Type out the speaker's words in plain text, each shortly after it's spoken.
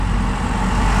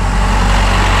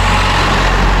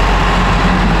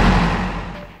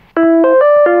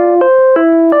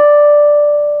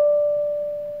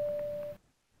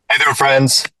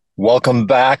friends. Welcome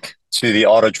back to the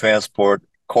Auto Transport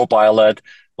Copilot.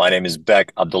 My name is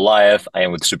Beck Abdullayev. I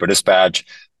am with Super Dispatch.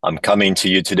 I'm coming to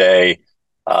you today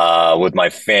with my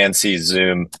fancy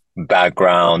Zoom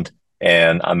background,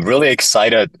 and I'm really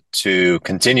excited to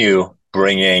continue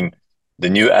bringing the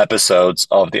new episodes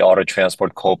of the Auto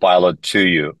Transport Copilot to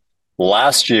you.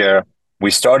 Last year,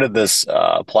 we started this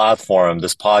platform,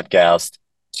 this podcast,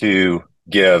 to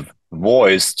give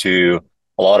voice to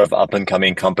a lot of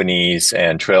up-and-coming companies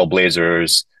and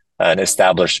trailblazers and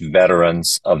established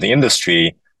veterans of the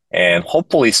industry, and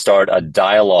hopefully start a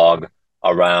dialogue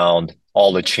around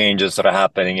all the changes that are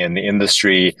happening in the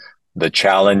industry, the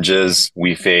challenges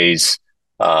we face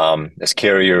as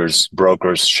carriers,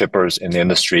 brokers, shippers in the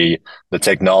industry, the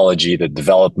technology, the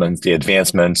developments, the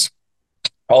advancements,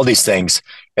 all these things.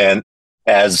 And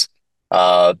as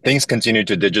things continue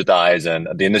to digitize and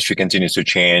the industry continues to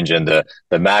change, and the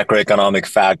macroeconomic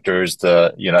factors,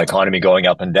 the economy going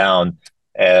up and down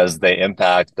as they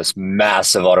impact this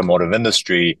massive automotive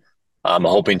industry, I'm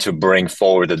hoping to bring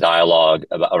forward the dialogue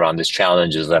around these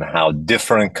challenges and how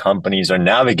different companies are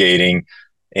navigating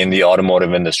in the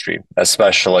automotive industry,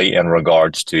 especially in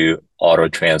regards to auto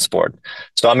transport.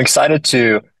 So I'm excited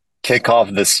to kick off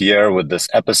this year with this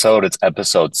episode. It's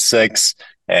episode 6.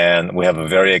 And we have a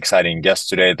very exciting guest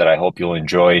today that I hope you'll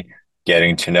enjoy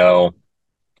getting to know.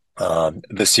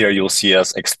 This year, you'll see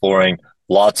us exploring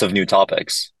lots of new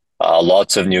topics,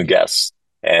 lots of new guests.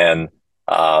 And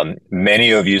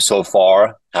many of you so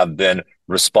far have been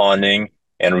responding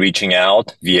and reaching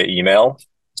out via email.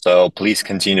 So please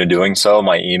continue doing so.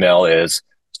 My email is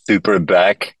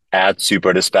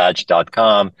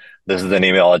superbeck@superdispatch.com. This is an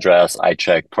email address I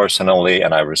check personally,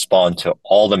 and I respond to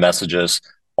all the messages,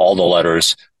 all the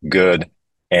letters, good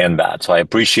and bad. So I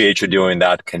appreciate you doing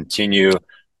that. Continue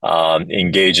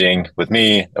engaging with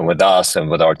me and with us and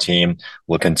with our team.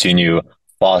 We'll continue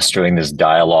fostering this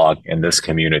dialogue in this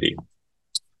community.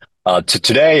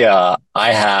 Today,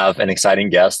 I have an exciting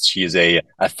guest. She's a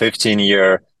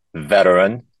 15-year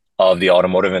veteran of the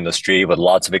automotive industry with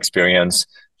lots of experience.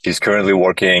 She's currently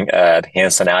working at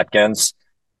Hanson Atkins,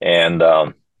 and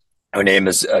her name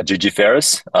is Gigi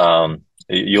Ferris.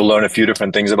 You'll learn a few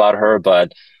different things about her,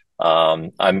 but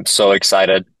I'm so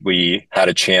excited. We had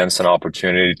a chance, an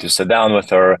opportunity to sit down with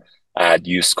her at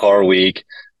Used Car Week.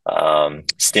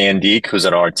 Stan Deek, who's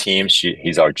on our team,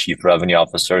 he's our Chief Revenue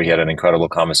Officer. He had an incredible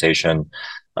conversation.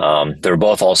 They're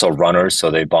both also runners, so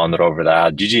they bonded over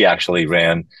that. Gigi actually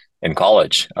ran in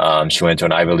college. She went to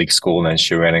an Ivy League school and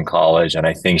she ran in college. And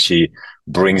I think she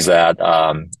brings that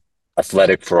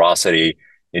athletic ferocity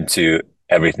into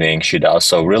everything she does.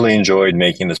 So really enjoyed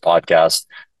making this podcast.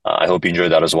 I hope you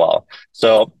enjoyed that as well.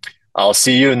 So I'll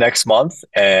see you next month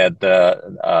at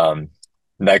the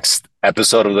next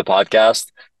episode of the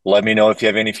podcast. Let me know if you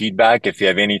have any feedback, if you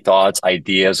have any thoughts,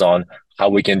 ideas on how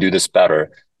we can do this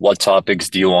better. What topics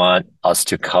do you want us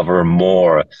to cover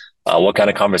more? What kind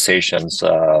of conversations?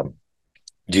 Do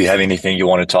you have anything you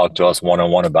want to talk to us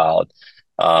one-on-one about?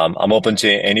 I'm open to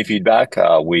any feedback.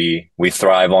 We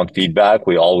thrive on feedback.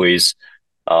 We always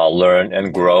learn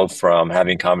and grow from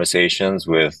having conversations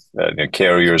with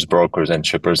carriers, brokers, and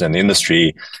shippers in the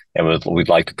industry. And we'd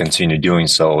like to continue doing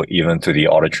so even through the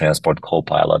Auto Transport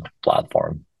Copilot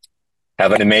platform.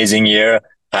 Have an amazing year.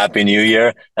 Happy New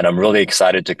Year. And I'm really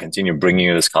excited to continue bringing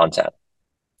you this content.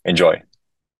 Enjoy.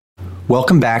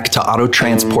 Welcome back to Auto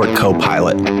Transport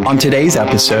Copilot. On today's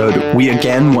episode, we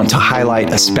again want to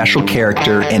highlight a special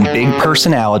character and big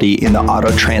personality in the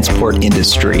auto transport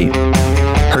industry.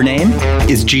 Her name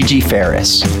is Gigi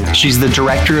Ferris. She's the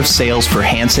Director of Sales for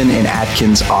Hanson and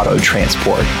Atkins Auto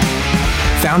Transport.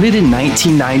 Founded in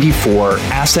 1994,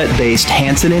 asset-based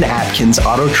Hanson and Atkins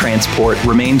Auto Transport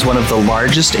remains one of the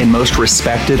largest and most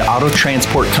respected auto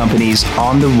transport companies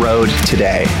on the road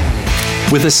today.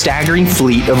 With a staggering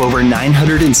fleet of over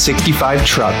 965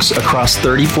 trucks across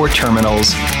 34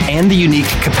 terminals and the unique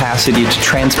capacity to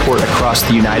transport across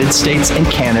the United States and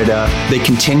Canada, they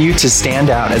continue to stand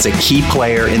out as a key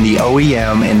player in the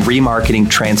OEM and remarketing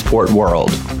transport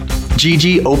world.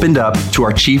 Gigi opened up to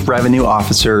our Chief Revenue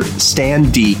Officer, Stan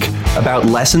Deek, about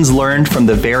lessons learned from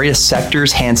the various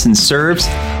sectors Hanson serves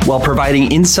while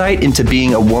providing insight into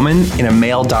being a woman in a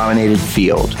male-dominated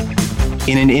field.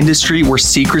 In an industry where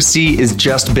secrecy is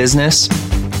just business,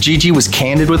 Gigi was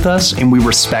candid with us and we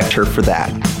respect her for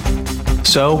that.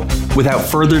 So, without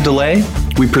further delay,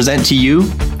 we present to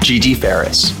you Gigi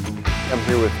Ferris. I'm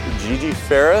here with Gigi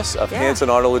Ferris of Hanson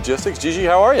Auto Logistics. Gigi,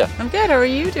 how are you? I'm good. How are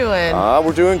you doing?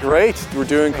 We're doing great. We're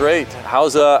doing great.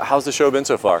 How's the show been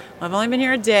so far? I've only been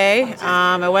here a day.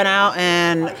 I went out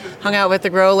and hung out with the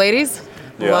Grow ladies.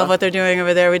 Yeah. Love what they're doing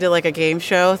over there. We did like a game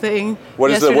show thing.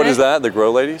 What is yesterday. that? The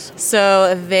Grow Ladies?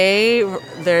 So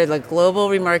they're like global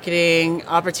remarketing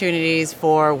opportunities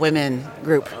for women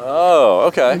group. Oh,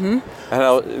 okay.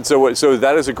 And so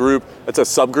that is a group. It's a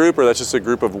subgroup, or that's just a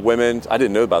group of women. I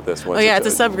didn't know about this one. Oh yeah, it's a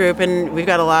subgroup, and we've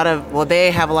got a lot of. Well,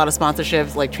 they have a lot of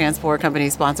sponsorships. Like transport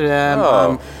companies sponsor them.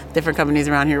 Oh. Different companies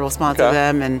around here will sponsor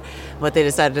them. And what they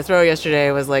decided to throw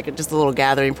yesterday was like just a little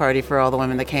gathering party for all the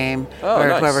women that came, or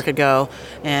nice. whoever could go.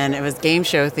 And it was game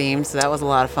show themed, so that was a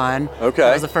lot of fun. Okay.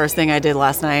 That was the first thing I did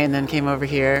last night, and then came over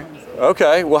here.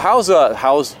 Okay. Well, how's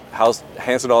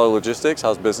Hanson Auto Logistics?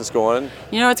 How's business going?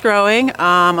 You know, it's growing.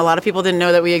 A lot of people didn't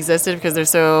know that we existed because they're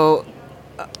so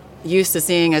used to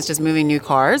seeing us just moving new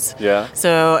cars. Yeah.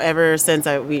 So ever since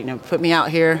put me out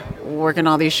here working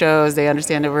all these shows, they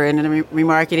understand that we're in the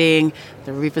remarketing,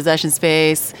 the repossession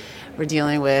space. We're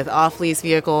dealing with off-lease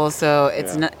vehicles, so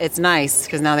it's nice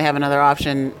because now they have another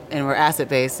option, and we're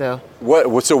asset-based. So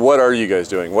what are you guys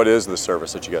doing? What is the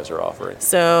service that you guys are offering?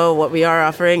 So what we are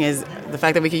offering is the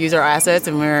fact that we can use our assets,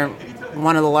 and we're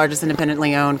one of the largest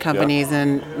independently owned companies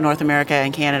in North America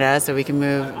and Canada, so we can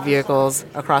move vehicles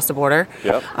across the border.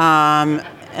 Yep.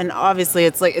 And obviously,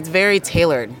 it's very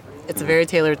tailored. It's a very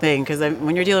tailored thing because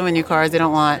when you're dealing with new cars,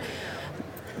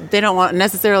 they don't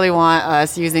necessarily want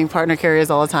us using partner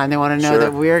carriers all the time. They want to know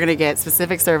that we're going to get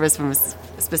specific service from a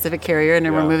specific carrier, and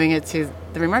then we're moving it to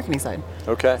the remarketing side.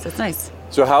 Okay. So it's nice.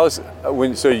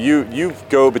 So you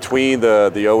go between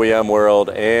the OEM world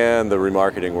and the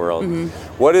remarketing world.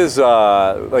 What is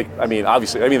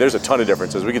obviously there's a ton of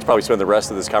differences. We could probably spend the rest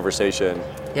of this conversation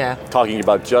talking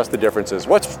about just the differences.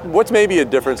 What's maybe a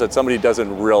difference that somebody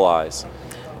doesn't realize?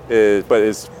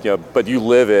 But you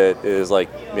live it, is like,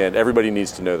 man, everybody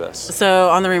needs to know this. So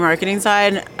on the remarketing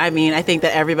side, I think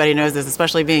that everybody knows this,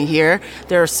 especially being here.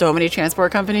 There are so many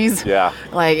transport companies. Yeah.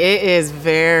 Like, it is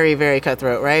very, very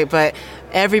cutthroat, right? But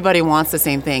everybody wants the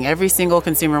same thing. Every single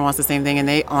consumer wants the same thing, and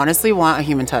they honestly want a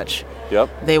human touch. Yep.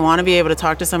 They want to be able to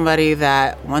talk to somebody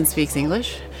that, one, speaks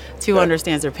English, two,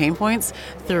 understands their pain points,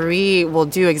 three, will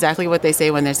do exactly what they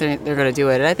say when they're saying they're going to do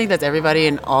it. And I think that's everybody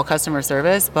in all customer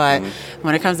service, but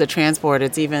when it comes to transport,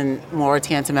 it's even more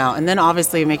tantamount. And then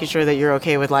obviously making sure that you're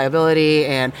okay with liability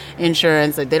and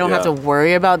insurance. Like, they don't have to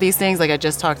worry about these things. Like, I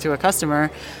just talked to a customer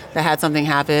that had something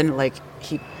happen. Like,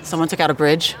 someone took out a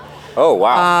bridge. Oh,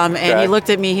 wow. And he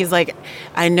looked at me, he's like,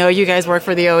 I know you guys work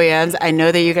for the OEMs. I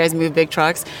know that you guys move big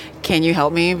trucks. Can you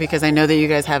help me? Because I know that you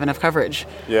guys have enough coverage.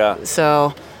 Yeah.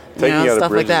 So, taking out stuff a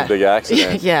bridge like that. is a big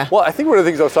accident. Yeah. Well, I think one of the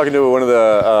things I was talking to one of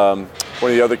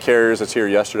the other carriers that's here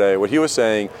yesterday, what he was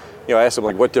saying, I asked him,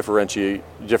 like, what differentiate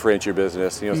your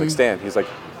business? And he was like, Stan, he's like,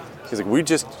 we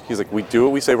do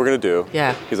what we say we're going to do.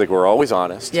 Yeah. He's like, we're always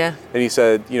honest. Yeah. And he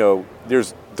said,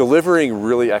 there's delivering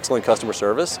really excellent customer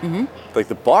service. Like,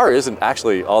 the bar isn't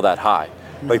actually all that high.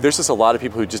 Like, there's just a lot of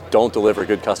people who just don't deliver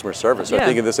good customer service. So I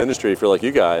think in this industry, if you're like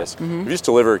you guys, if you just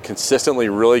deliver consistently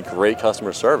really great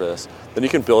customer service, then you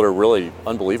can build a really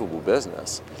unbelievable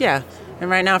business. Yeah. And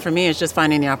right now for me, it's just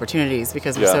finding the opportunities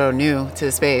because we're so new to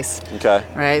the space. Okay.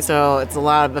 Right? So it's a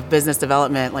lot of business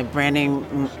development, like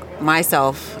branding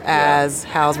myself as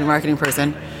Hal's remarketing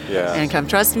person. Yeah. And come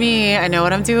trust me, I know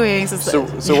what I'm doing. So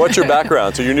what's your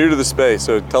background? So you're new to the space,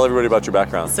 so tell everybody about your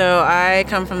background. So I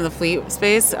come from the fleet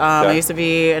space. I used to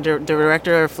be a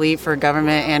director of fleet for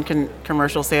government and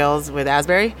commercial sales with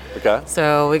Asbury. Okay.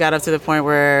 So we got up to the point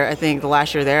where I think the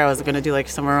last year there I was going to do like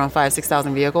somewhere around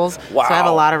 5,000-6,000 vehicles. Wow. So I have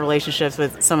a lot of relationships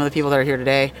with some of the people that are here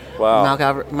today.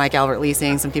 Wow. Mike Albert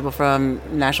Leasing, some people from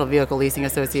National Vehicle Leasing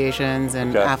Associations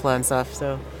and AFLA and stuff.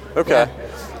 So. Okay.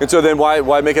 Yeah. And so then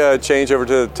why make a change over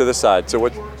to this side? So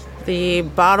what? The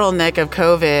bottleneck of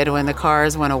COVID when the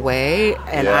cars went away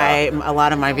and a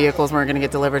lot of my vehicles weren't going to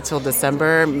get delivered till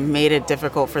December made it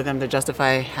difficult for them to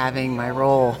justify having my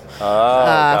role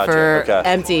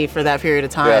empty for that period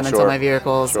of time until my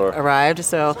vehicles arrived.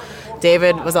 So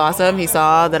David was awesome. He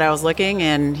saw that I was looking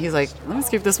and he's like, let me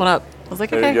scoop this one up. I was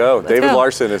like, okay. There you go. David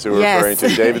Larson is who we're referring to.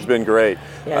 David's been great.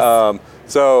 Yes.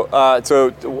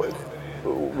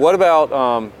 What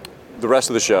about the rest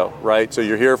of the show, right? So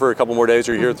you're here for a couple more days,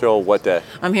 or you're here till what day?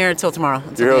 I'm here until tomorrow.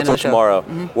 You're here until tomorrow.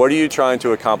 What are you trying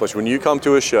to accomplish? When you come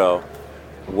to a show,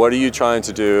 what are you trying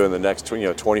to do in the next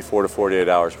 24 to 48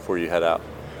 hours before you head out?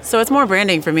 So it's more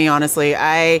branding for me, honestly.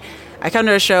 I come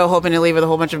to a show hoping to leave with a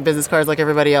whole bunch of business cards like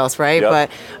everybody else, right? Yep.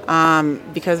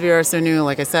 But because we are so new,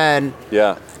 like I said,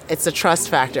 it's a trust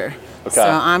factor. Okay. So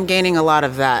I'm gaining a lot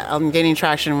of that. I'm gaining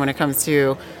traction when it comes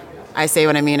to I say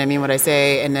what I mean what I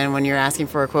say, and then when you're asking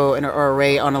for a quote or a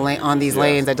rate on these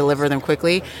lanes, I deliver them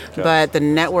quickly. Okay. But the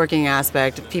networking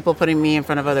aspect, people putting me in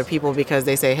front of other people because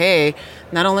they say, hey,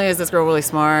 not only is this girl really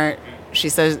smart, she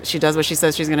does what she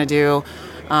says she's going to do.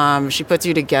 She puts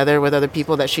you together with other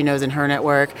people that she knows in her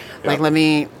network. Like, let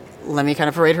me kind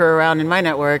of parade her around in my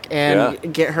network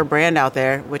and get her brand out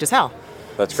there, which is how.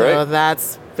 That's great. So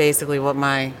that's basically what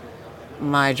my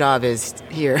job is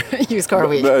here, Used Car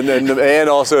Week. And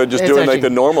also just doing like the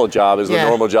normal job as the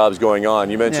normal job's going on.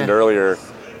 You mentioned earlier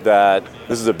that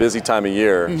this is a busy time of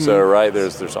year. So right,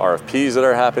 there's RFPs that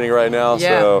are happening right now.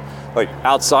 So like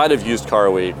outside of Used Car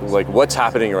Week, like what's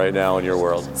happening right now in your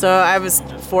world? So I was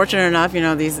fortunate enough,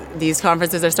 these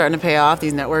conferences are starting to pay off.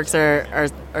 These networks are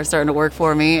starting to work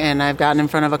for me, and I've gotten in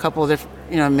front of a couple of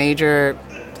different, major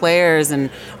players,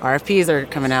 and RFPs are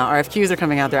coming out. RFQs are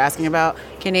coming out. They're asking about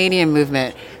Canadian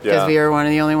movement because we are one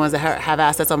of the only ones that have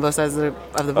assets on both sides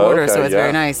of the border. So it's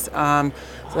very nice. So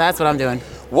that's what I'm doing.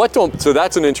 So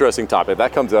that's an interesting topic.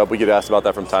 That comes up. We get asked about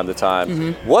that from time to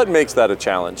time. What makes that a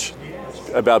challenge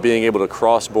about being able to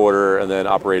cross border and then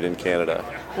operate in Canada?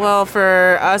 Well,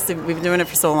 for us, we've been doing it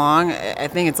for so long. I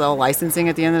think it's all licensing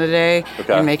at the end of the day,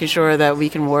 and making sure that we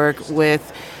can work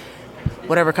with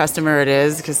whatever customer it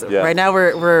is, because right now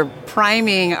we're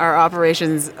priming our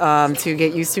operations to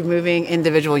get used to moving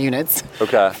individual units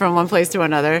from one place to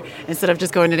another instead of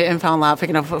just going to the impound lot,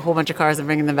 picking up a whole bunch of cars and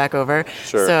bringing them back over.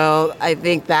 So I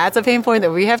think that's a pain point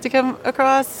that we have to come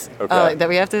across, that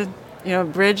we have to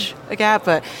bridge a gap,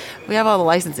 but we have all the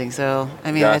licensing. So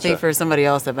I mean, I think for somebody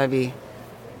else that might be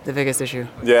the biggest issue.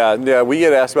 Yeah, we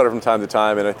get asked about it from time to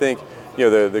time, and I think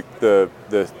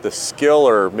the skill,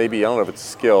 or maybe I don't know if it's a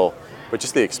skill, but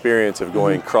just the experience of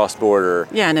going cross-border.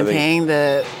 Yeah, and then paying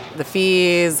the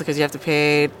fees because you have to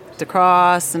pay to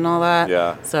cross and all that.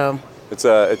 Yeah. So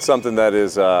it's something that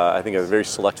is, I think, a very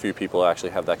select few people actually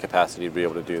have that capacity to be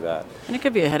able to do that. And it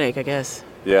could be a headache, I guess.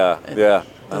 Yeah.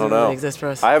 I don't know. Really exist for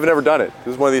us. I have never done it.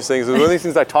 This is one of these things. It's one of these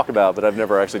things I talk about, but I've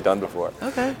never actually done before.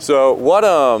 Okay. So what?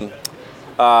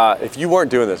 If you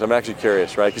weren't doing this, I'm actually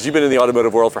curious, right? Because you've been in the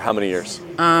automotive world for how many years?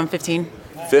 15.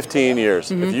 15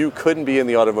 years. If you couldn't be in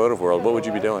the automotive world, what would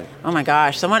you be doing? Oh my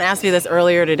gosh, someone asked me this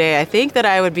earlier today. I think that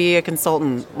I would be a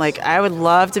consultant. Like, I would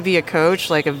love to be a coach,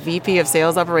 like a VP of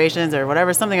sales operations or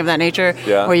whatever, something of that nature,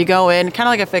 where you go in, kind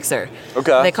of like a fixer.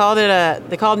 Okay. They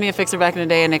called me a fixer back in the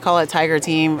day, and they call it Tiger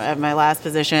Team at my last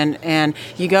position. And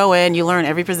you go in, you learn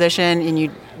every position, and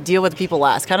you deal with the people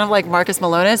last. Kind of like Marcus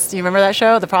Malonis. Do you remember that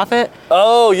show, The Prophet?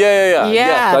 Oh, yeah.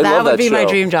 Yeah, I that love would be show. my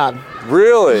dream job.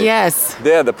 Really? Yes.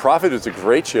 Yeah, The Prophet is a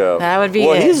great show. That would be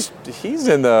it. He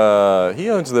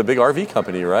owns the big RV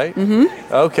company, right?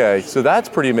 Mm-hmm. Okay, so that's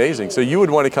pretty amazing. So you would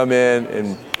want to come in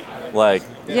and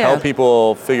help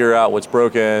people figure out what's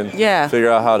broken, figure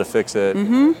out how to fix it,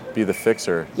 be the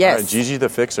fixer. Yes. All right, Gigi the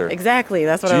fixer. Exactly,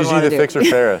 that's what I want to do. Gigi the fixer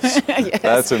Ferris. Yes.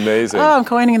 That's amazing. Oh, I'm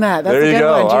coining that. That's there a you good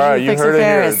go. one. Gigi all right, the you Fixer heard it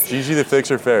Ferris. here. Gigi the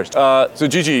Fixer Ferris. So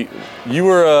Gigi, you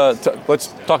were. Let's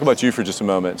talk about you for just a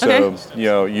moment. Okay.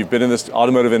 So you've been in this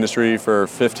automotive industry for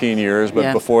 15 years,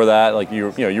 but before that,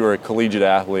 you were a collegiate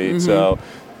athlete. So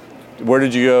where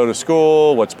did you go to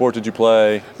school? What sport did you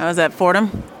play? I was at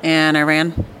Fordham, and I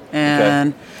ran.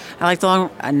 And I like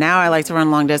to run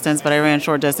long distance, but I ran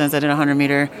short distance. I did 100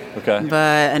 meter. Okay.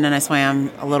 And then I swam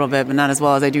a little bit, but not as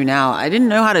well as I do now. I didn't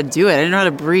know how to do it. I didn't know how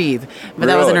to breathe. But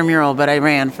that was intramural, but I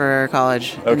ran for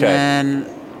college. Okay. And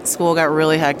then school got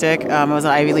really hectic. I was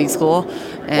an Ivy League school,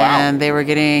 and they were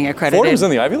getting accredited. Fordham's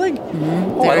in the Ivy League?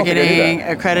 Mm-hmm. They were getting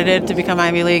accredited to become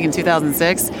Ivy League in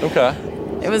 2006. Okay.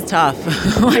 It was tough.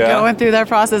 Going through that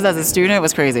process as a student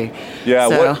was crazy. Yeah.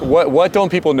 So, what don't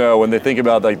people know when they think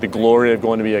about the glory of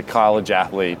going to be a college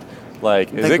athlete?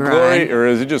 Is it glory or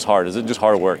is it just hard? Is it just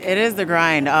hard work? It is the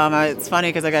grind. It's funny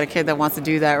because I got a kid that wants to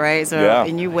do that, right? So,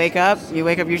 and you wake up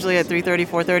usually at 3:30,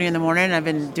 4:30 in the morning. I've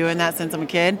been doing that since I'm a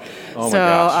kid. Oh my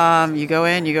gosh. You go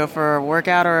in, you go for a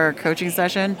workout or a coaching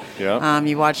session. Yeah.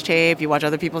 You watch tape, you watch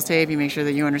other people's tape, you make sure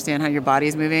that you understand how your body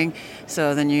is moving.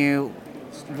 So then you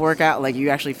work out, you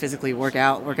actually physically work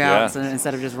out. So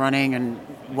instead of just running and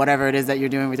whatever it is that you're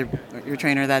doing with your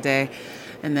trainer that day.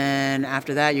 And then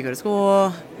after that, you go to school,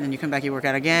 and then you come back, you work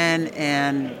out again.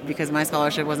 And because my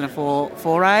scholarship wasn't a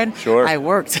full ride, I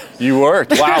worked. You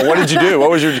worked? Wow. What did you do? What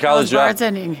was your college job?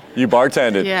 Bartending. You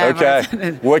bartended? Yeah. Okay.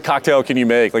 Bartended. What cocktail can you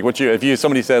make? If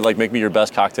somebody said, make me your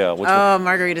best cocktail.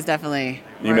 Margaritas definitely.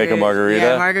 You make a margarita?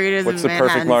 Yeah, margaritas. What's the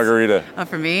perfect margarita?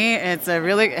 For me, it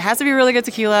has to be really good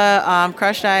tequila,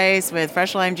 crushed ice with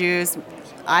fresh lime juice.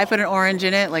 I put an orange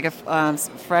in it, like a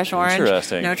fresh orange.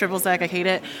 Interesting. No triple sec. I hate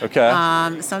it. Okay.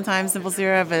 Sometimes simple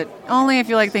syrup, but only if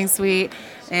you like things sweet.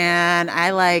 And I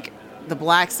like the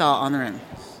black salt on the rim.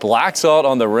 Black salt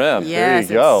on the rim. Yes,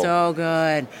 there you go. it's so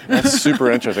good. That's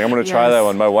super interesting. I'm going to try Yes. that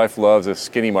one. My wife loves a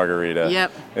skinny margarita.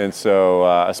 Yep. And so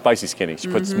a spicy skinny. She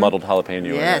puts muddled jalapeno in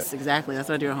it. Yes, exactly. That's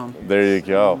what I do at home. There you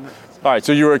go. All right,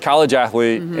 so you were a college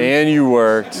athlete and you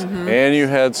worked and you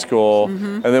had school.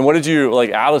 And then what did you, like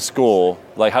out of school,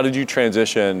 like how did you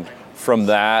transition from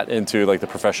that into like the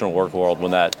professional work world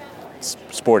when that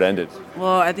sport ended?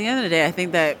 Well, at the end of the day, I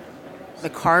think that the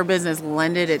car business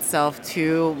lended itself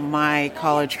to my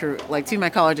college to my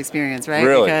college experience, right?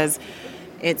 Really? Because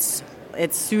it's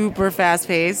super fast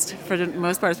paced for the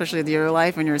most part, especially at the early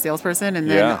life when you're a salesperson, and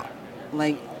then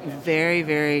like very,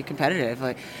 very competitive.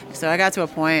 Like, so I got to a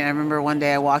point. I remember one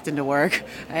day I walked into work.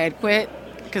 I had quit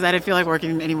because I didn't feel like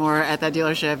working anymore at that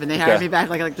dealership, and they hired me back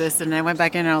like this. And I went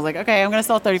back in and I was like, okay, I'm gonna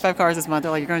sell 35 cars this month.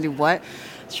 They're like, you're gonna do what?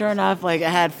 Sure enough, like I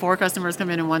had 4 customers come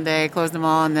in one day, closed them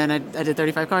all, and then I did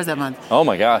 35 cars that month. Oh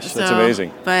my gosh, that's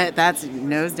amazing. But that's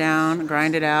nose down,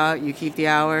 grind it out. You keep the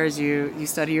hours. You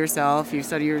study yourself. You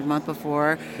study your month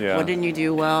before. Yeah. What didn't you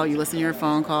do well? You listen to your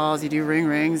phone calls. You do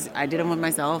rings. I did them with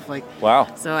myself. Like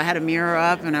Wow. So I had a mirror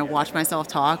up and I watched myself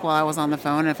talk while I was on the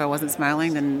phone. And if I wasn't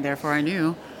smiling, then therefore I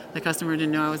knew the customer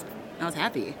didn't know I was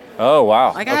happy. Oh,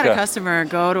 wow. Like I had a customer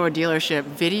go to a dealership,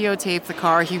 videotape the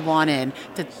car he wanted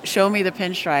to show me the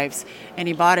pinstripes, and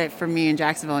he bought it from me in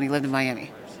Jacksonville, and he lived in Miami.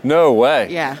 No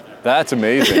way. Yeah. That's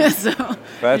amazing. So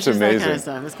That's it's just amazing. That kind of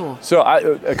stuff. It's cool. So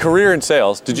a career in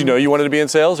sales. Did you know you wanted to be in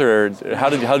sales, or how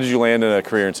did you land in a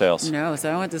career in sales? No,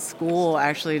 so I went to school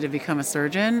actually to become a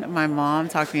surgeon. My mom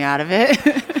talked me out of it.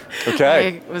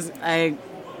 Okay. I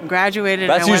graduated.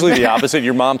 That's and I usually went the opposite.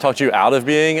 Your mom talked you out of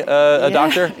being a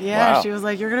doctor? Yeah, Wow. she was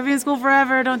like, "You're gonna be in school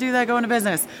forever. Don't do that. Go into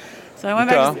business." So I went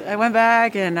back. I went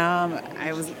back, and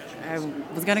I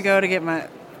was gonna go to get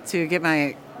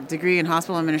my degree in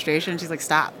hospital administration. She's like,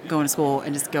 "Stop going to school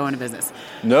and just go into business."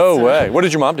 No way. What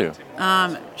did your mom do?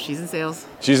 She's in sales.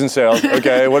 She's in sales.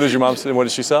 Okay. What does your mom say? What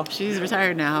does she sell? She's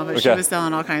retired now, but she was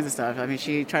selling all kinds of stuff. I mean,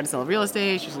 she tried to sell real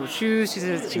estate. She sold shoes. She's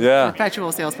a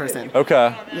perpetual salesperson.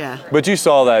 Okay. Yeah. But you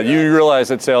saw that. You realized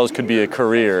that sales could be a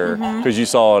career because you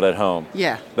saw it at home.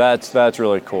 Yeah. That's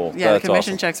really cool. Yeah, That's the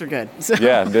commission awesome. checks were good. So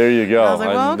Yeah, there you go. I was like,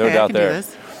 well, okay, no doubt I can there. do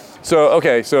this.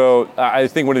 So I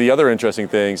think one of the other interesting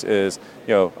things is,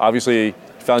 obviously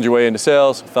found your way into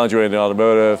sales, found your way into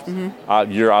automotive.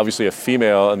 You're obviously a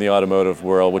female in the automotive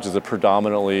world, which is a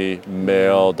predominantly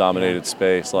male-dominated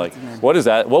space. Like, what was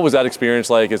that experience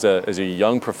like as a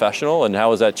young professional, and how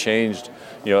has that changed,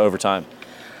 over time?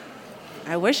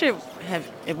 I wish it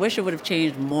would have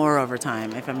changed more over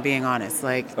time, if I'm being honest.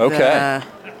 Like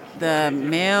the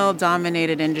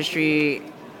male-dominated industry,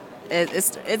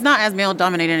 it's not as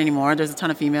male-dominated anymore. There's a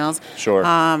ton of females. Sure.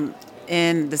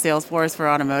 In the sales force for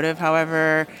automotive.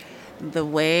 However, the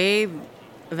way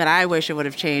that I wish it would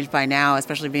have changed by now,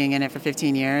 especially being in it for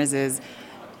 15 years, is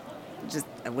just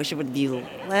I wish it would be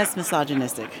less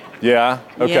misogynistic. Yeah.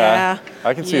 Okay. Yeah.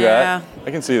 I can see that.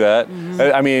 I can see that.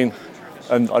 I mean,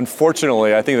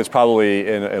 unfortunately, I think that's probably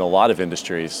in a lot of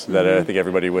industries that I think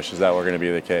everybody wishes that were going to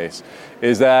be the case.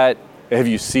 Have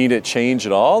you seen it change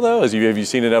at all, though? Have you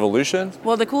seen an evolution?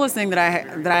 Well, the coolest thing that I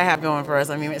have going for us,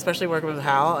 I mean, especially working with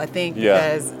Hal, I think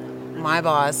because my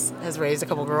boss has raised a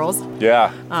couple girls.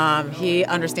 Yeah. He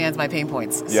understands my pain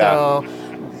points. Yeah. So,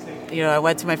 I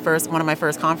went to one of my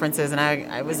first conferences, and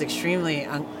I was extremely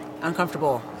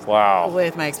uncomfortable. Wow.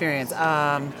 With my experience.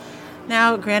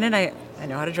 Now, granted, I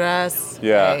know how to dress.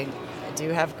 Yeah. I do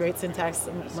have great syntax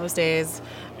most days.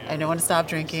 I know when to stop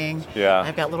drinking. Yeah.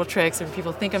 I've got little tricks. If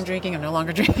people think I'm drinking, I'm no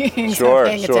longer drinking. Sure, so I'm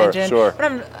paying attention. sure.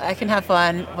 But I can have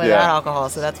fun without alcohol,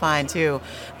 so that's fine too.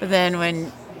 But then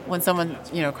when someone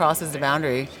crosses the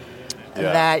boundary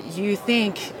that you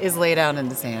think is laid out in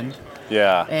the sand.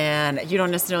 Yeah. And you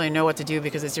don't necessarily know what to do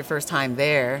because it's your first time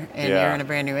there, and you're in a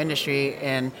brand new industry,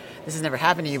 and this has never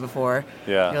happened to you before.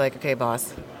 Yeah. You're like, okay,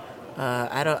 boss,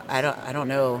 I don't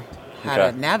know how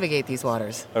to navigate these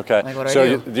waters. Okay. Like, what do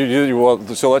I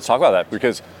do? So let's talk about that,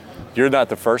 because you're not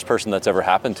the first person that's ever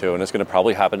happened to, and it's going to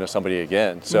probably happen to somebody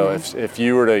again. So if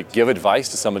you were to give advice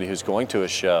to somebody who's going to a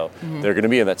show, they're going to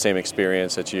be in that same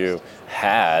experience that you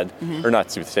had, or not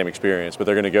the same experience, but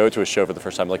they're going to go to a show for the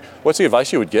first time. Like, what's the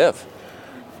advice you would give?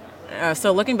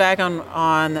 So looking back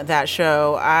on that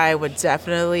show, I would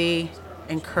definitely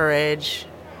encourage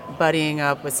buddying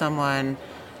up with someone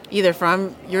either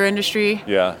from your industry,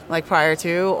 like prior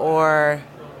to, or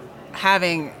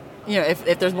having,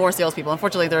 if there's more salespeople.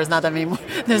 Unfortunately, there's not that many more.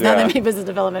 There's not that many business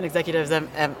development executives at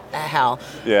HAL.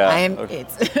 Yeah. I am okay.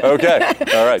 it. Okay.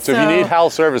 All right. So if you need HAL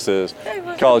services,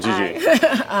 call Gigi.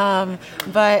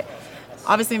 But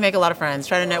obviously make a lot of friends.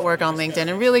 Try to network on LinkedIn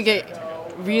and really get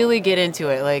really get into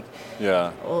it. Like,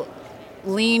 Yeah.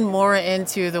 lean more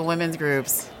into the women's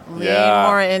groups. Lean Yeah.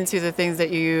 more into the things that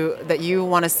you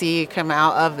want to see come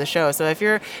out of the show. So if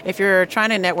you're trying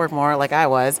to network more, like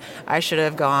I should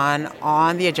have gone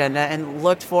on the agenda and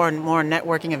looked for more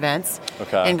networking events,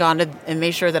 Okay. and gone to and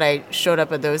made sure that I showed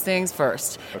up at those things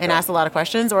first, and Okay. asked a lot of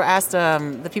questions, or asked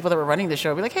the people that were running the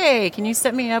show, be like, hey, can you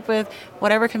set me up with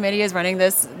whatever committee is running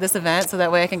this event, so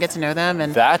that way I can get to know them.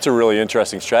 And That's a really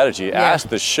interesting strategy. Ask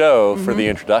the show for the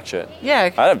introduction.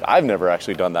 yeah. I've never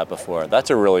actually done that before.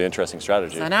 That's a really interesting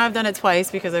strategy. So now I've done it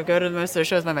twice because I go to most of the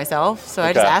shows by myself. So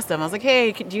I just Okay. asked them. I was like,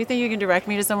 hey, do you think you can direct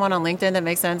me to someone on LinkedIn that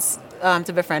makes sense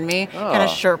to befriend me? Kind of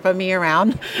Sherpa me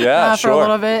around Yeah, for a sure.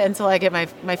 little bit until I get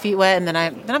my feet wet, and then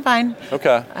I'm fine.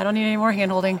 Okay. I don't need any more hand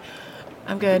holding.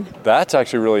 I'm good. That's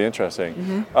actually really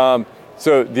interesting. Mm-hmm.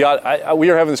 So we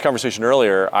were having this conversation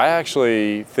earlier. I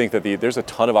actually think that there's a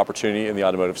ton of opportunity in the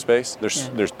automotive space. There's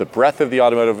the breadth of the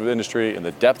automotive industry, and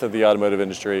the depth of the automotive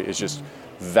industry is just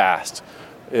vast.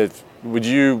 Would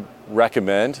you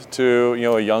recommend to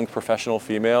a young professional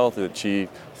female that she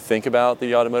think about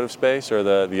the automotive space or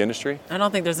the industry? I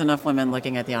don't think there's enough women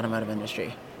looking at the automotive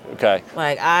industry. Okay.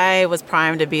 Like, I was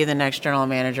primed to be the next general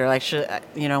manager. Like,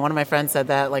 one of my friends said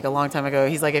that like a long time ago.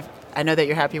 He's like, if I know that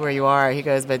you're happy where you are, he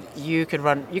goes, but you could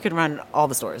run all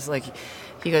the stores. Like,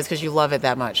 he goes, because you love it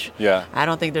that much. Yeah. I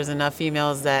don't think there's enough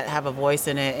females that have a voice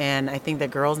in it, and I think that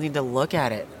girls need to look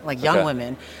at it, like young Okay.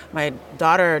 women. My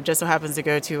daughter just so happens to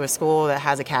go to a school that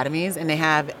has academies, and they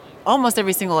have almost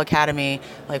every single academy,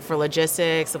 like for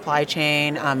logistics, supply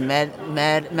chain,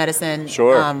 medicine,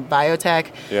 Sure. biotech,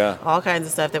 Yeah. all kinds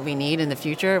of stuff that we need in the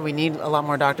future. We need a lot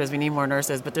more doctors, we need more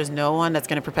nurses, but there's no one that's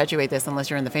going to perpetuate this unless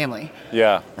you're in the family.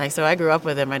 Yeah. Like, so I grew up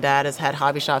with it. My dad has had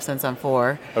hobby shops since I'm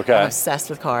 4. Okay. I'm obsessed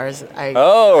with cars. I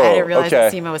Oh, didn't realize okay.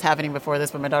 that SEMA was happening before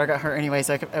this, but my daughter got hurt anyway,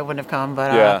 so I wouldn't have come.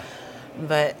 But Yeah.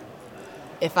 but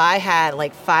if I had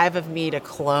like 5 of me to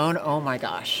clone, oh my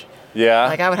gosh. Yeah.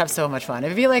 Like, I would have so much fun.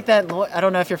 It'd be like that. I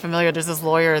don't know if you're familiar. There's this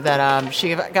lawyer that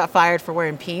she got fired for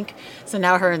wearing pink. So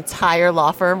now her entire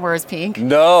law firm wears pink.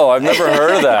 No, I've never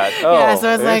heard of that. Oh, Yeah,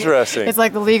 so it's interesting. like it's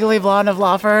like the Legally Blonde of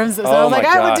law firms. So Oh I was like,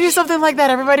 my I would do gosh. something like that.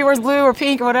 Everybody wears blue or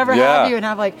pink or whatever Yeah. have you, and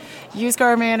have like used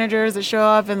car managers that show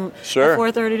up and Sure. at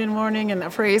 4:30 in the morning and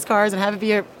appraise cars, and have it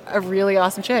be a really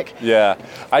awesome chick. Yeah,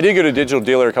 I did go to Digital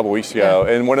Dealer a couple weeks ago,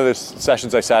 and one of the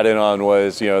sessions I sat in on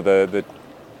was, the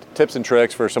tips and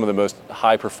tricks for some of the most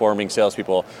high-performing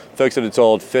salespeople. Folks that had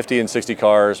sold 50 and 60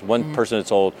 cars. One person had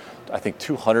sold, I think,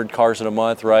 200 cars in a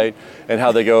month, right? And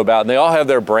how they go about, and they all have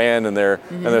their brand and their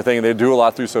thing. And they do a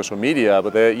lot through social media,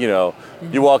 but they,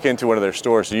 you walk into one of their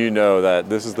stores, you know that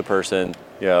this is the person.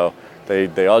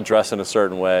 They all dress in a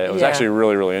certain way. It was Yeah. actually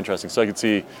really, really interesting. So I could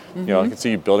see, I could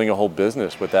see you building a whole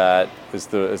business with that as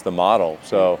the model.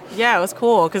 So Yeah, it was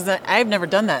cool because I've never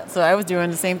done that. So I was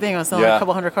doing the same thing. I was selling Yeah. a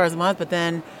couple hundred cars a month, but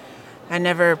then I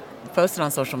never posted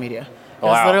on social media. It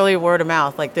was Wow. literally word of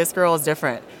mouth. Like, this girl is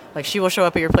different. Like, she will show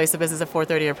up at your place of business at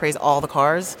 4:30 and appraise all the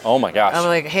cars. Oh my gosh. I'm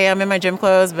like, hey, I'm in my gym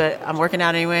clothes, but I'm working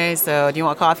out anyway. So do you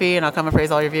want coffee? And I'll come appraise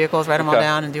all your vehicles, write them all Okay.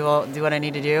 down, and do what I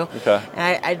need to do. Okay.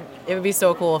 And it would be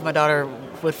so cool if my daughter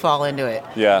would fall into it.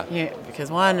 Yeah.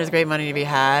 Because 1, there's great money to be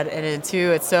had, and then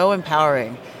 2, it's so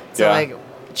empowering to Yeah. like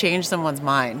change someone's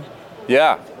mind.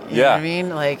 Yeah. You know Yeah. what I mean?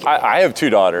 Like, I have 2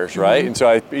 daughters, right? And so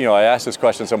I ask this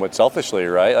question somewhat selfishly,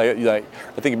 right? I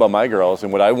think about my girls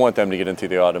and what I want them to get into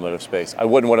the automotive space. I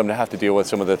wouldn't want them to have to deal with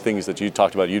some of the things that you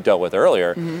talked about, you dealt with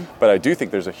earlier. But I do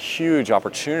think there's a huge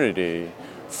opportunity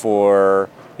for,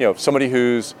 somebody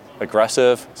who's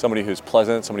aggressive, somebody who's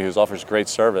pleasant, somebody who offers great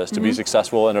service to be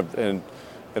successful in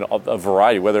a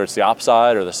variety, whether it's the op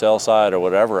side or the sales side or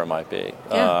whatever it might be.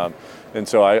 Yeah. And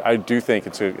so I do think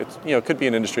it's it could be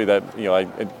an industry that I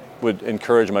would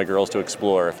encourage my girls to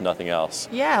explore, if nothing else.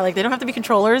 yeah, like, they don't have to be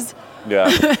controllers. Yeah.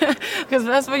 Because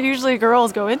that's what usually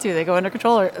girls go into. They go into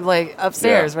controller, like,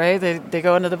 upstairs, Yeah. right? They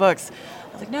go into the books.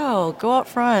 I was like, no, go up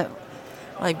front.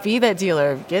 Like, be that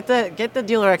dealer. Get the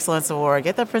Dealer Excellence Award.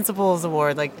 Get the Principals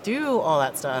Award. Like, do all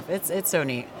that stuff. It's so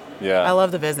neat. Yeah. I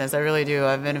love the business. I really do.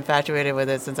 I've been infatuated with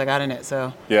it since I got in it.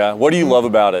 So Yeah. What do you love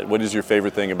about it? What is your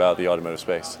favorite thing about the automotive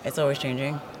space? it's always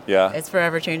changing. Yeah. It's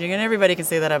forever changing, and everybody can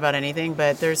say that about anything.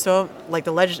 But there's so, like,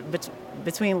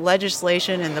 between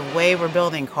legislation and the way we're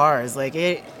building cars, like,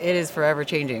 it is forever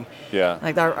changing. Yeah.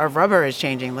 Like, our rubber is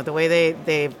changing. Like, the way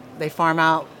they farm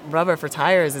out rubber for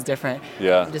tires is different.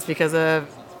 Yeah. Just because of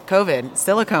COVID,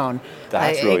 silicone.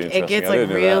 That's Like, really it gets interesting. I like didn't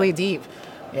know really that. deep.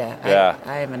 Yeah.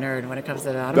 I am a nerd when it comes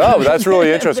to that. No, but that's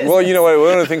really interesting. Well, you know what?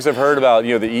 One of the things I've heard about, the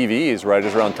EVs, right,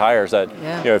 is around tires. That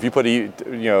if you put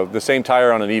the same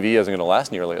tire on an EV isn't going to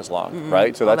last nearly as long,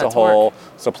 right? So that's a whole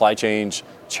supply chain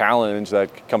challenge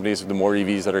that companies, the more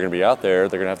EVs that are going to be out there,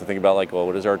 they're going to have to think about, like, well,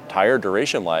 what is our tire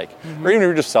duration like? Or even if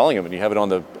you're just selling them and you have it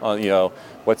on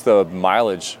what's the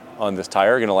mileage on this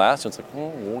tire going to last? And it's like,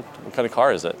 what kind of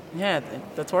car is it? Yeah,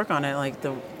 the torque on it, like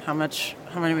how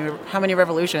many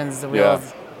revolutions the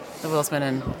wheels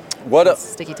spinning.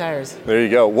 Sticky tires. There you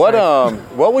go.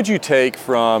 What would you take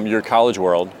from your college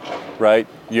world, right?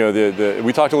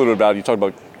 We talked a little bit about it. You talked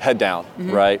about head down,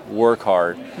 right? Work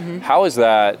hard. How has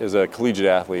that, as a collegiate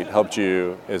athlete, helped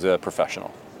you as a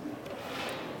professional?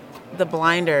 The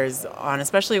blinders on,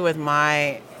 especially with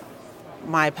my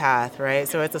path, right?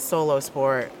 So it's a solo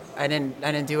sport. I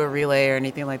didn't do a relay or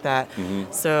anything like that.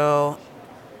 So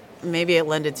maybe it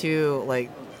lended to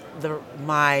like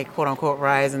my quote unquote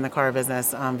rise in the car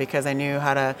business, because I knew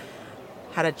how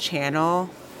to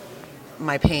channel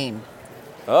my pain.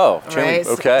 Oh, right.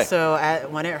 Okay. So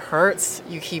when it hurts,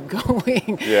 you keep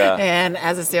going. Yeah. And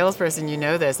as a salesperson, you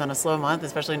know this on a slow month,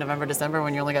 especially November, December,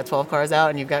 when you only got 12 cars out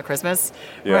and you've got Christmas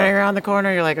running around the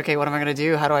corner. You're like, okay, what am I going to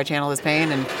do? How do I channel this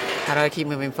pain, and how do I keep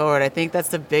moving forward? I think that's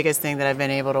the biggest thing that I've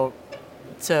been able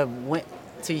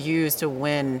to use to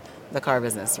win the car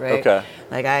business, right? Okay.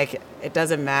 Like it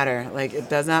doesn't matter. Like it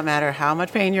does not matter how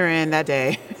much pain you're in that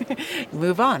day.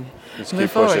 Move on. Just Move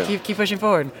keep forward. pushing. Keep pushing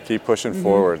forward. Keep pushing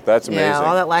forward. That's amazing. Yeah,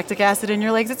 all that lactic acid in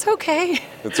your legs, it's okay.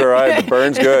 It's all right. The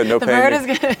burn's good. No pain. The burn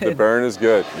is good. The burn is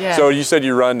good. Yeah. So you said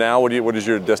you run now. What is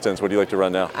your distance? What do you like to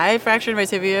run now? I fractured my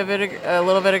tibia a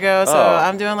little bit ago, so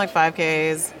I'm doing like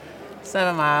 5Ks,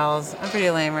 7 miles. I'm pretty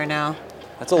lame right now.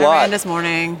 That's a lot. I ran this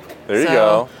morning. There you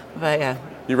go. But yeah.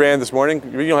 You ran this morning?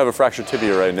 You don't have a fractured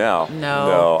tibia right now. No.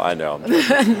 No, I know.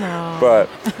 No. But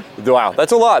wow,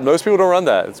 that's a lot. Most people don't run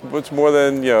that. It's more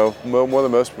than more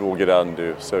than most people will get out and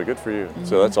do. So good for you.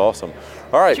 So that's awesome.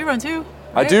 All right. You run too?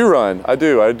 Right? I do run. I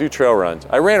do trail runs.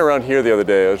 I ran around here the other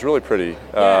day. It was really pretty.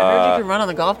 Yeah, I heard you can run on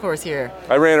the golf course here.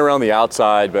 I ran around the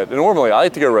outside, but normally I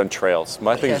like to go run trails.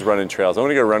 My thing is running trails. I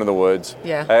want to go run in the woods.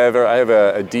 Yeah. I have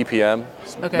a DPM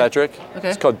metric. Okay.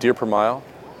 It's called deer per mile.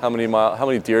 How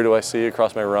many deer do I see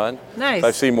across my run? Nice. If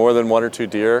I see more than 1 or 2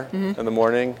 deer in the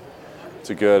morning, it's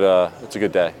a good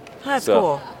day. That's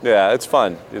cool. Yeah, it's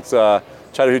fun. It's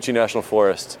Chattahoochee National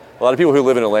Forest. A lot of people who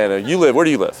live in Atlanta. Where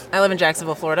do you live? I live in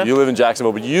Jacksonville, Florida. You live in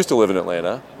Jacksonville, but you used to live in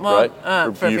Atlanta, right?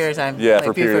 For a period of time. Yeah, like for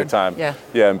a period of time. Yeah.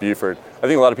 Yeah, in Beaufort. I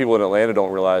think a lot of people in Atlanta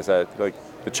don't realize that, like,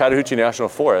 the Chattahoochee National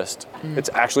Forest, it's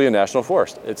actually a national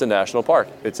forest. It's a national park.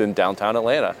 It's in downtown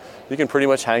Atlanta. You can pretty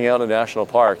much hang out in a national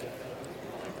park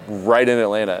right in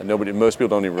Atlanta. Most people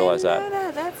don't even realize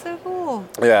that. That's so cool.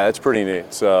 Yeah, it's pretty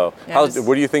neat. So,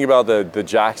 what do you think about the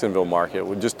Jacksonville market?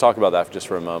 We'll just talk about that just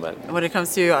for a moment. When it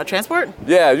comes to transport?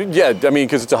 Yeah. I mean,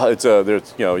 because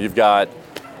there's you've got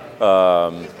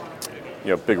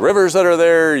big rivers that are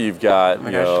there. You've got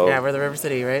yeah, we're the River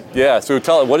City, right? Yeah. So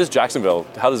what is Jacksonville?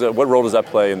 What role does that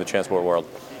play in the transport world?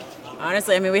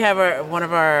 Honestly, I mean, we have one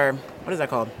of our what is that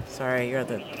called? Sorry, you're at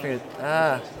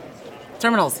the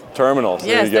terminals. Terminals.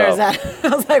 Yes, there you go. there's that.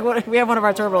 I was like, we have one of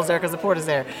our terminals there because the port is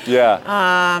there. Yeah.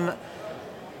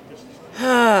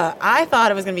 I thought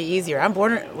it was going to be easier. I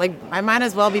might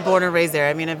as well be born and raised there.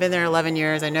 I mean, I've been there 11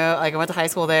 years. I know, I went to high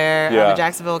school there. Yeah. I'm a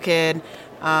Jacksonville kid.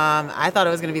 I thought it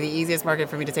was going to be the easiest market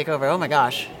for me to take over. Oh my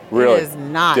gosh. Really? It is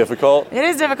not. Difficult? It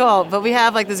is difficult, but we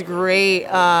have like this great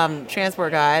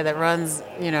transport guy that runs,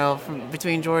 from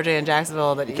between Georgia and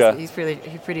Jacksonville that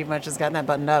he pretty much has gotten that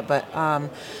buttoned up. But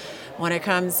when it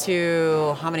comes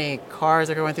to how many cars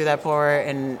are going through that port,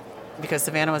 and because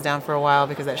Savannah was down for a while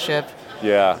because of that ship.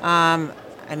 Yeah.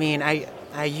 I mean,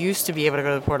 I used to be able to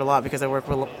go to the port a lot because I work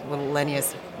with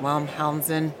Lennius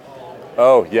Wilhelmsen.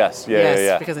 Oh, yes.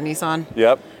 Yeah. Because of Nissan.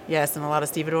 Yep. Yes, and a lot of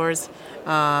stevedores.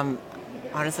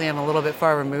 Honestly, I'm a little bit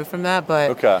far removed from that,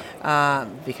 but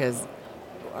because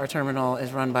our terminal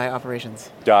is run by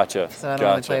operations. Gotcha. So I don't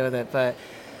really play with it, but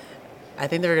I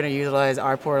think they're going to utilize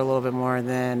our port a little bit more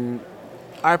than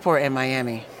our port and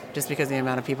Miami, just because of the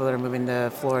amount of people that are moving to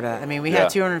Florida. I mean, we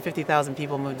had 250,000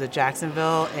 people move to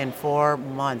Jacksonville in 4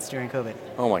 months during COVID.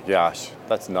 Oh my gosh,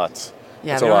 that's nuts.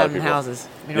 Yeah, that's we don't have enough houses.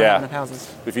 We don't have enough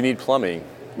houses. If you need plumbing,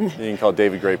 you can call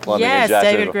David Gray Plumbing in Yes,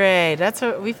 Jacksonville. David Gray. That's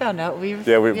what we found out.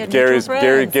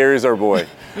 Gary's our boy.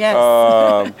 Yes.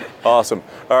 Awesome.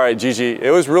 All right, Gigi,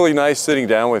 it was really nice sitting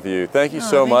down with you. Thank you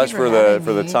so much for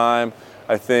the time.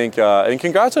 I think, and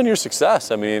congrats on your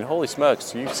success. I mean, holy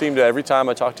smokes, you seem to, every time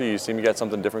I talk to you, you seem to get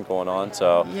something different going on.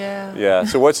 So yeah.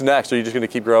 So what's next? Are you just going to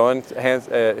keep growing?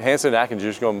 Hanson and Atkins,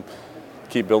 you're just going to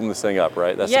keep building this thing up,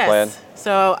 right? That's yes. the plan?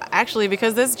 So actually,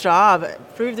 because this job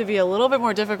proved to be a little bit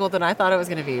more difficult than I thought it was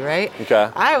going to be, right? Okay.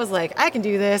 I was like, I can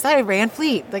do this. I ran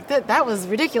fleet. Like that was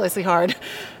ridiculously hard.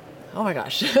 Oh my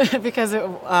gosh, because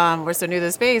we're so new to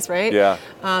the space, right? Yeah.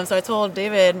 So I told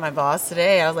David, my boss,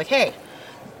 today, I was like, hey,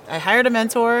 I hired a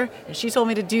mentor, and she told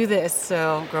me to do this.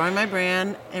 So growing my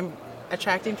brand and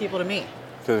attracting people to me.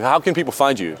 So how can people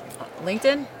find you?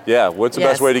 LinkedIn? Yeah, what's the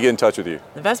best way to get in touch with you?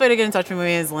 The best way to get in touch with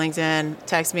me is LinkedIn.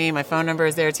 Text me. My phone number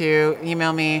is there too.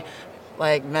 Email me,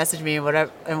 like message me,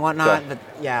 whatever and whatnot. Okay.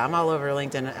 But yeah, I'm all over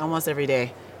LinkedIn almost every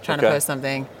day, trying Okay. to post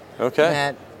something.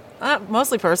 Okay. That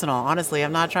mostly personal, honestly.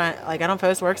 I'm not trying. Like I don't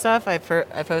post work stuff. I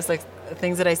post like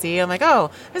things that I see. I'm like,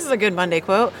 oh, this is a good Monday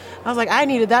quote. I was like, I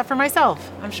needed that for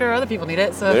myself. I'm sure other people need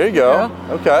it. So There you go.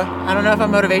 Okay. I don't know if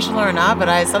I'm motivational or not,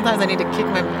 but sometimes I need to kick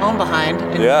my own behind,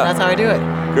 and Yeah. that's how I do it.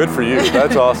 Good for you.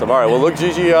 That's awesome. All right. Well, look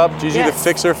Gigi up. Gigi Yes. the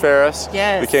Fixer Ferris.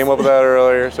 Yes. We came up with that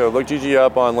earlier. So look Gigi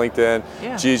up on LinkedIn.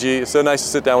 Yeah. Gigi, it's so nice to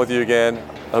sit down with you again.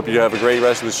 I hope you have a great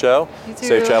rest of the show. You too.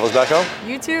 Safe travels back home.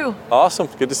 You too. Awesome.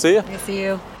 Good to see you. Good to see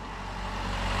you.